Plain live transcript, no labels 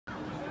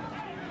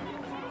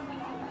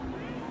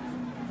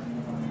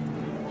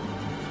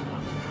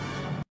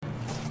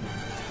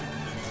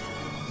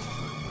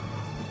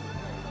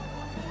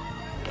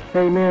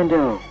Hey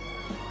Mando!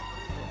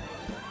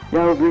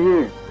 Yeah, over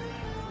here!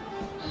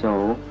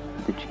 So,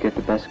 did you get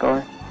the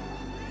Beskar?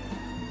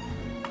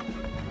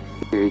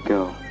 Here you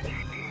go.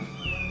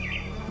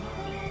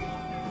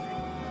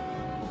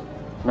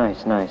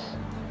 Nice, nice.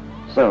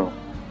 So,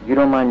 if you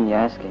don't mind me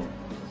asking,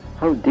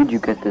 how did you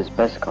get this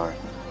Beskar?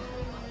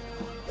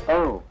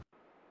 Oh,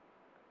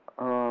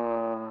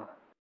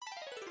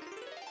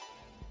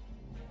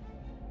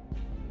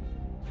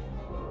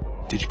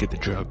 Did you get the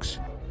drugs?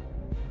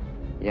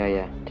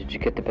 yeah. Did you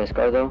get the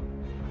Beskar though?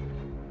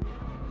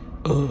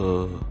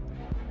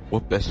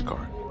 What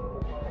Beskar?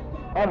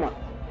 Oh my!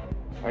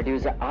 Alright,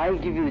 dude, so I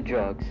give you the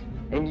drugs,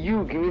 and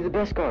you give me the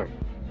Beskar.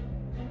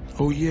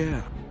 Oh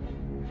yeah,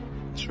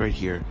 it's right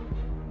here.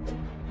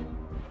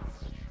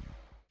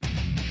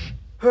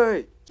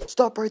 Hey,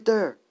 stop right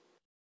there.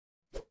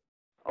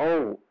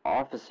 Oh,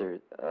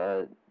 officer,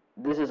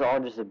 this is all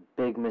just a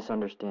big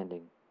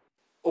misunderstanding.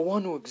 Oh,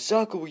 I know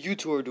exactly what you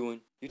two are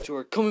doing. You two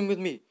are coming with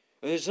me,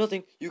 and there's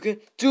nothing you can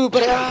do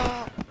but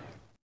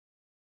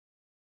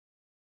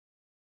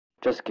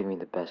Just give me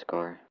the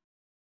Beskar.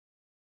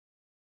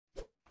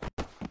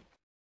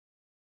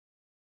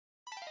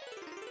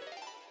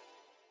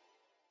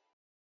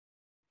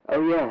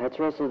 Oh yeah, I had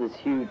to wrestle this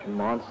huge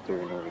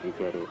monster in order to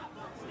get it.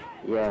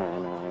 Yeah,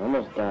 and I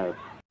almost died.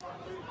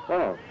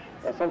 Wow,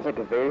 that sounds like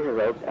a very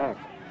heroic act.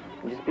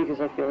 And just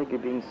because I feel like you're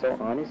being so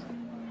honest,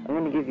 I'm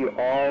gonna give you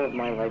all of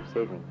my life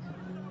savings.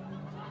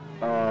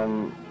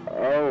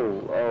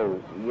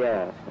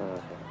 Yeah,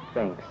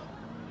 thanks.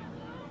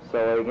 So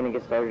are you gonna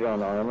get started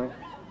on armor?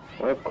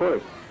 Well, of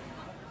course.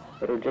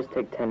 It'll just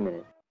take 10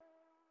 minutes.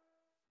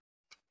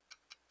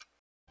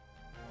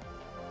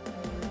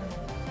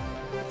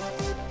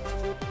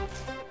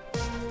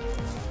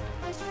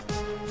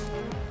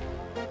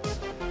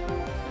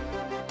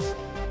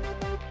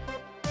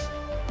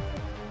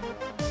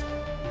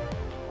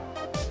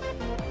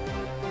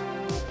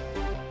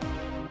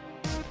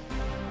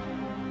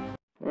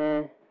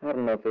 I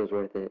don't know if it was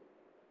worth it.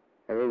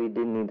 I really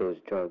did need those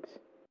drugs.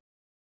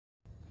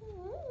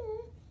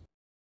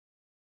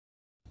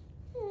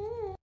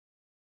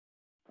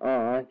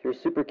 Aw, you're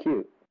super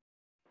cute.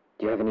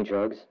 Do you have any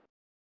drugs?